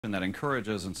that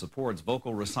encourages and supports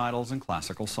vocal recitals and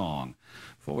classical song.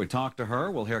 Before we talk to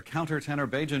her, we'll hear countertenor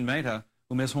BEJUN MEHTA,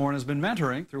 who Miss Horne has been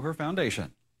mentoring through her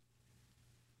foundation.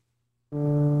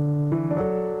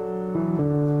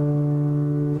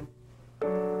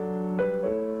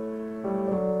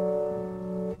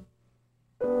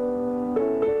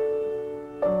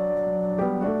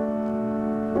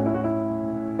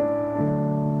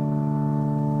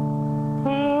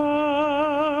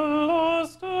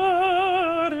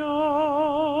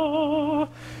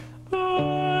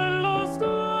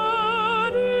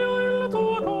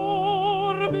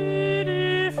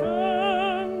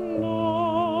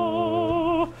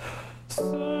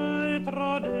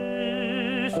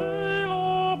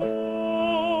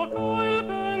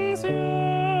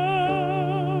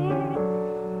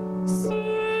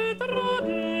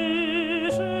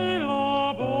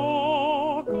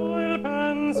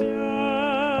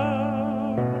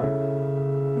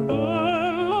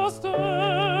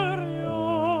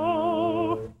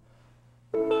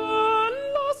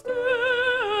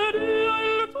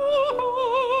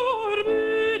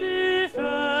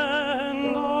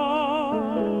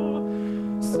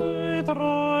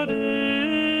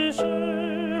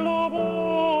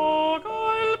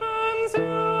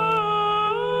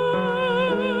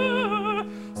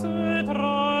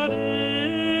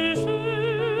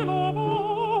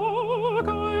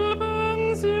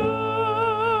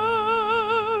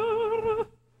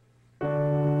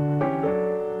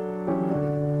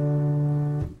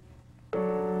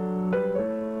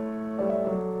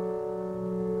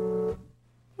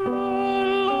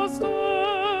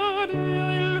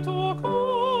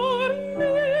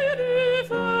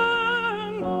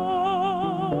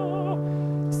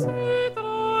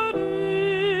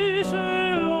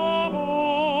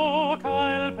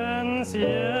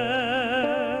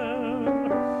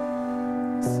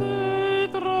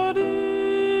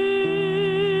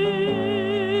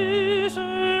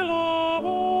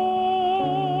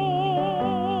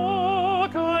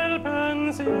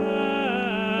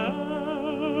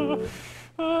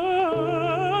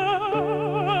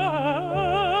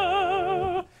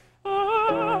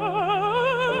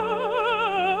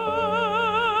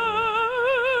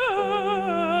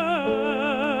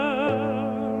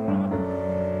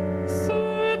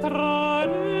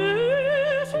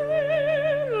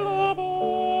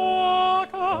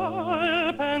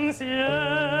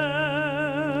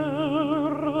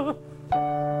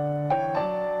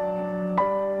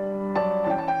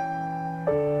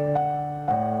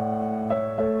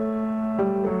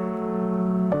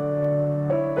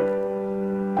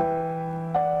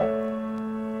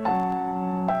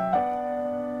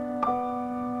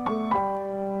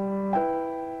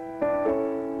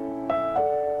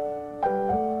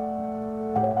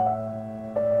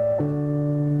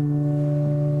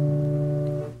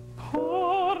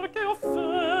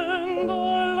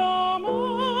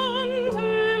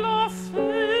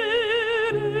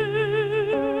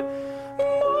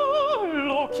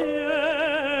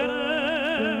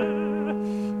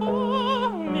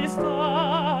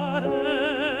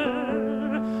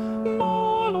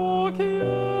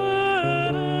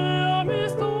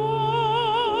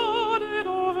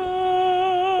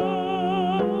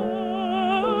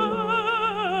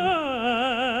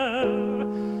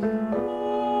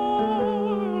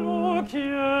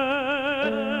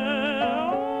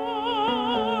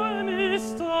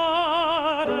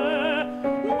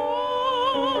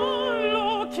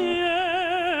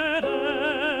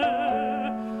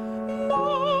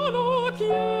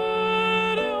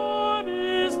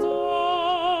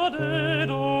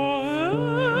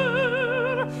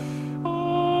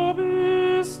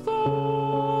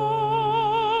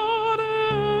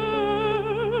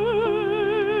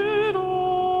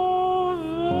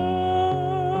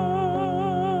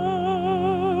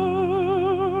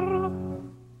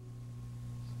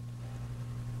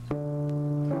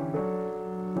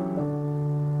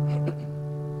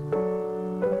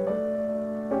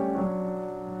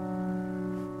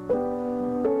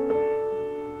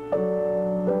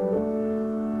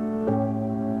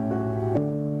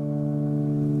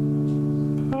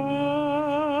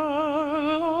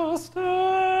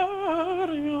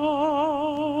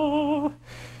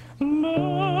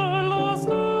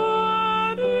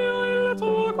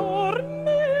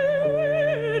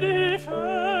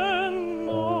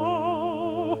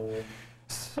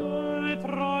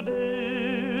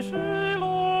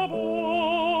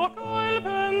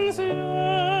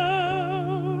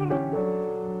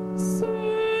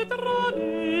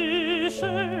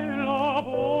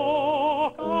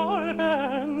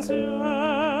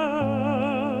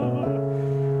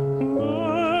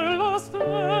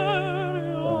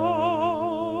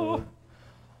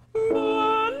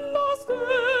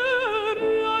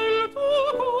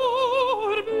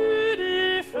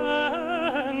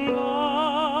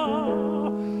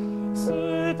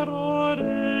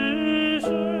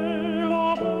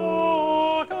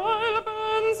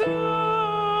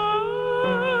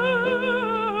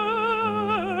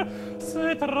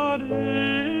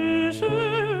 tradisce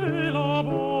la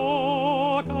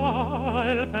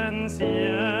bocca il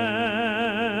pensier.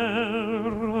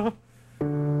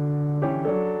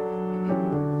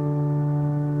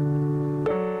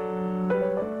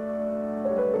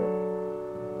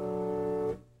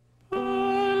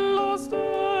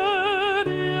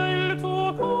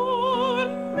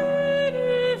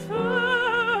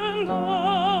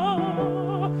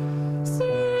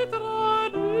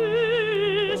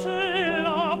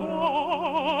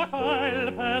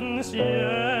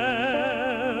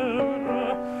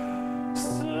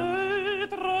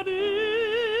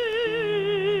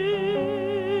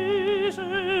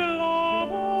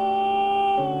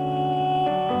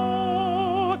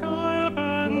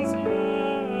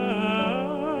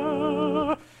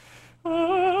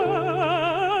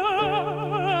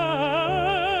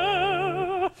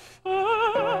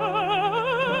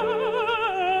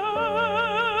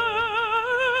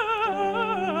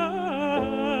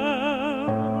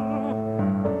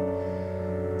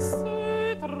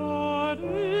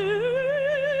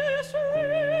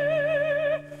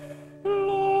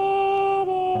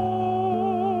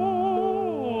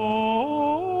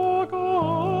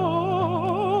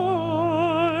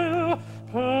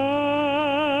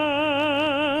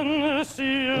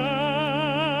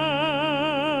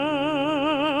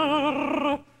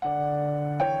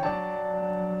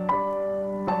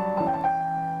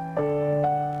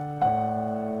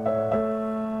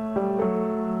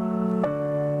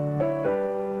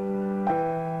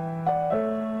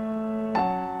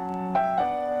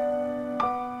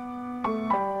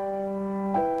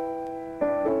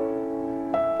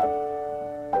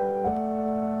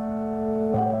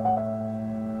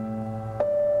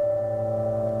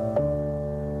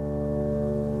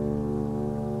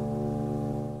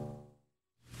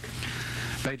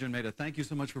 BEJUN MEHTA, thank you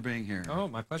so much for being here. Oh,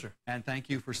 my pleasure. And thank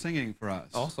you for singing for us.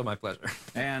 Also my pleasure.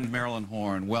 And MARILYN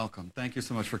HORNE, welcome. Thank you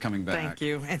so much for coming back. Thank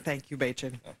you, and thank you,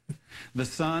 BEJUN. The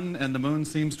sun and the moon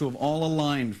seems to have all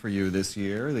aligned for you this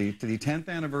year, the 10th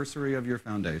anniversary of your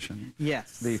foundation.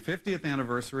 Yes. The 50th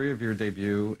anniversary of your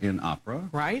debut in opera.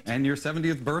 Right. And your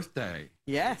 70th birthday.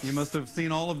 Yes. You must have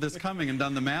seen all of this coming and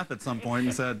done the math at some point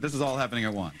and said, this is all happening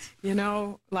at once. You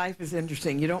know, life is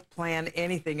interesting. You don't plan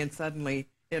anything and suddenly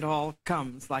it all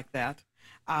comes like that.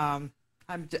 I'm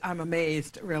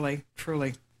amazed, really,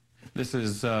 truly. This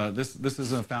is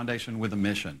a foundation with a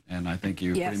mission, and I think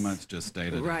you pretty much just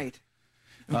stated right.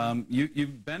 it.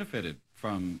 You've benefited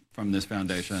from this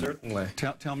foundation. Certainly.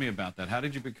 Tell me about that. How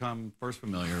did you become first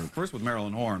with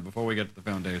MARILYN HORNE before we get to the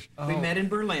foundation? We met in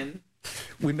Berlin.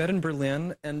 We met in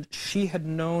Berlin, and she had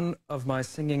known of my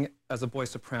singing as a boy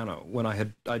soprano when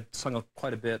I'd sung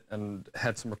quite a bit and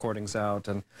had some recordings out,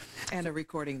 and a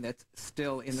recording that's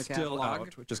still in the still catalog.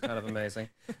 out, which is kind of amazing.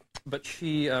 But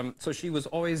she, so she was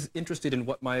always interested in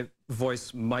what my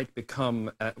voice might become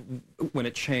when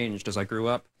it changed as I grew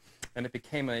up, and it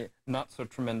became a not so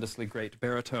tremendously great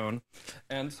baritone.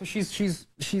 And so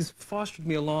she's fostered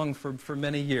me along for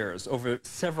many years over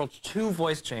two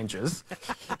voice changes.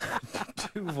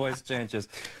 Two voice changes.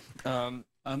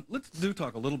 Let's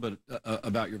talk a little bit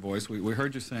about your voice. We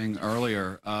heard you sing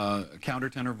earlier,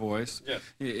 countertenor voice. Yes.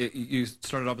 You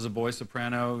started off as a boy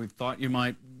soprano. We thought you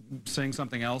might sing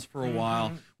something else for a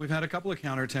while. We've had a couple of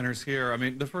countertenors here. I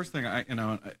mean, the first thing I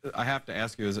have to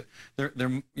ask you is,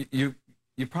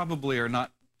 you probably are not.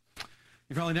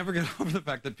 You probably never get over the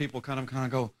fact that people kind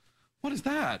of go, "What is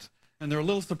that?" And they're a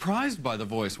little surprised by the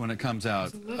voice when it comes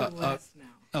out. It's a little less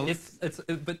now.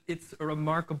 But it's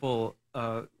remarkable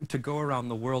to go around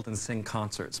the world and sing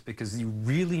concerts, because you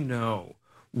really know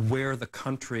where the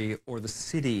country or the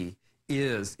city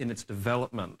is in its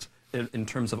development in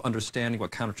terms of understanding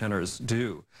what countertenors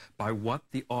do by what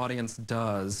the audience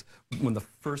does when the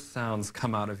first sounds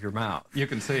come out of your mouth. You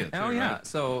can see it. Oh, too, yeah. Right?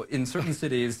 So in certain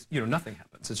cities, nothing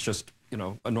happens. It's just,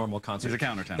 a normal concert. He's a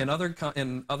countertenor.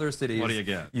 In other cities, what do you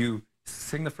get? You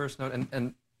sing the first note,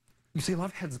 and you see a lot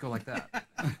of heads go like that,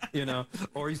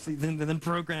 or you see then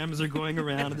programs are going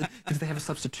around because they have a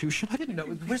substitution. I didn't know.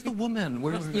 Where's the woman?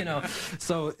 Where's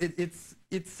So it's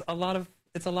a lot of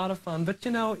fun, but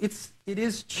it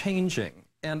is changing,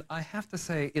 and I have to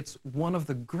say it's one of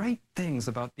the great things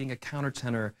about being a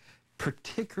countertenor,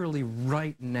 particularly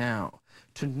right now,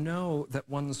 to know that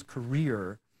one's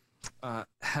career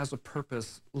has a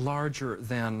purpose larger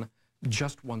than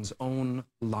just one's own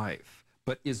life,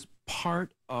 but is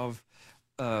part of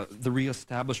the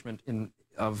reestablishment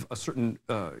of a certain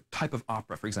type of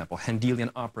opera, for example, Händelian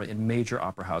opera in major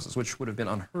opera houses, which would have been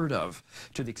unheard of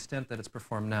to the extent that it's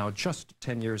performed now just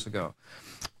 10 years ago,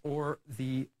 or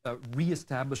the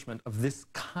reestablishment of this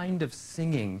kind of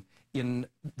singing in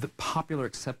the popular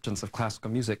acceptance of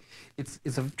classical music, it's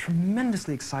a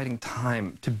tremendously exciting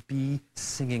time to be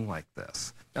singing like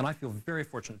this. And I feel very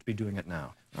fortunate to be doing it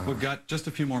now. We've got just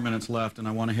a few more minutes left, and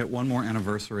I want to hit one more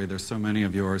anniversary. There's so many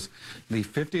of yours. The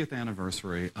 50th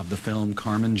anniversary of the film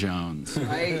Carmen Jones.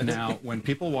 Right. Now, when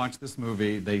people watch this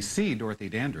movie, they see Dorothy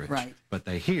Dandridge, right, but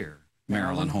they hear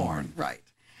Marilyn Horne. Right.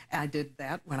 I did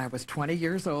that when I was 20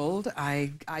 years old.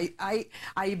 I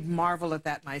marvel at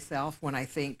that myself when I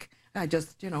think, I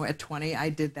just, you know, at 20, I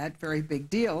did that very big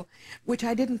deal, which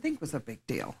I didn't think was a big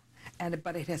deal.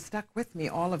 But it has stuck with me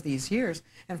all of these years.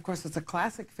 And of course, it's a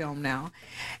classic film now.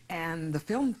 And the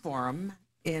Film Forum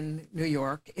in New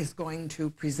York is going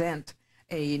to present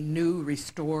a new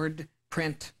restored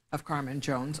print of Carmen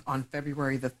Jones on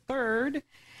February the 3rd.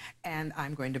 And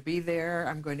I'm going to be there.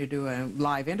 I'm going to do a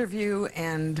live interview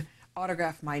and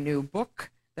autograph my new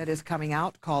book that is coming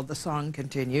out called The Song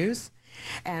Continues.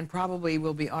 And probably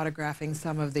will be autographing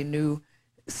some of the new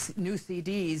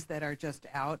CDs that are just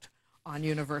out on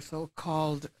Universal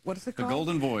called, what is it called? The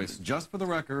Golden Voice. Just for the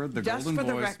record, The Just Golden for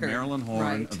the Voice, record. Marilyn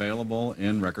Horne, Right. available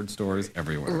in record stores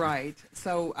everywhere. Right.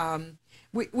 So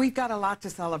we've got a lot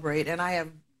to celebrate, and I have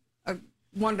a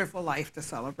wonderful life to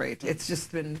celebrate. It's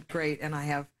just been great, and I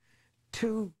have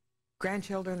 2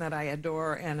 grandchildren that I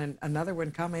adore, and another one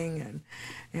coming, and,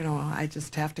 you know, I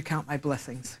just have to count my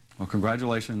blessings. Well,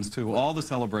 congratulations to all the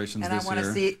celebrations And this year. I want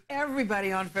to see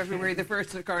everybody on February the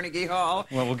 1st at Carnegie Hall.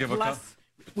 Well, we'll give a Plus,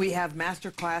 we have master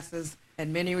classes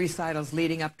and mini recitals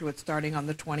leading up to it, starting on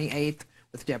the 28th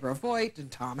with Deborah Voigt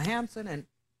and Tom Hampson. And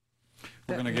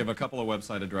we're going to give a couple of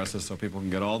website addresses so people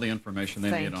can get all the information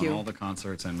they need on all the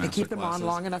concerts and master keep them classes. on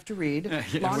long enough to read.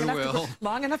 Yeah, we will.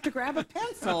 Long enough to grab a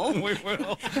pencil. We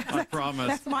will. I promise.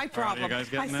 That's my problem. All right, you guys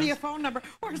getting I see this? a phone number.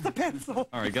 Where's the pencil?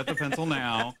 All right, get the pencil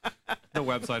now. The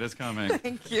website is coming.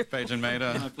 Thank you. BEJUN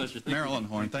MEHTA. My pleasure. Marilyn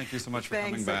Horne, thank you so much for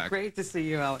coming back. Great to see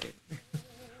you, Elliott.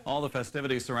 All the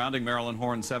festivities surrounding Marilyn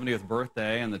Horne's 70th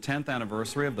birthday and the 10th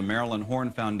anniversary of the Marilyn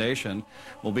Horne Foundation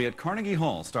will be at Carnegie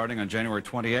Hall starting on January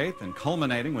 28th and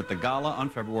culminating with the gala on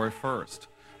February 1st.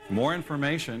 For more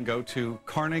information, go to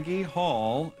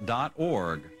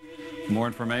carnegiehall.org. For more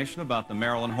information about the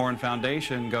Marilyn Horne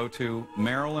Foundation, go to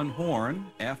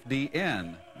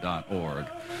marilynhornefdn.org.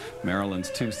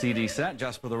 Marilyn's 2 CD set,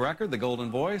 Just for the Record, The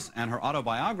Golden Voice, and her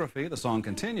autobiography, The Song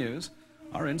Continues,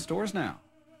 are in stores now.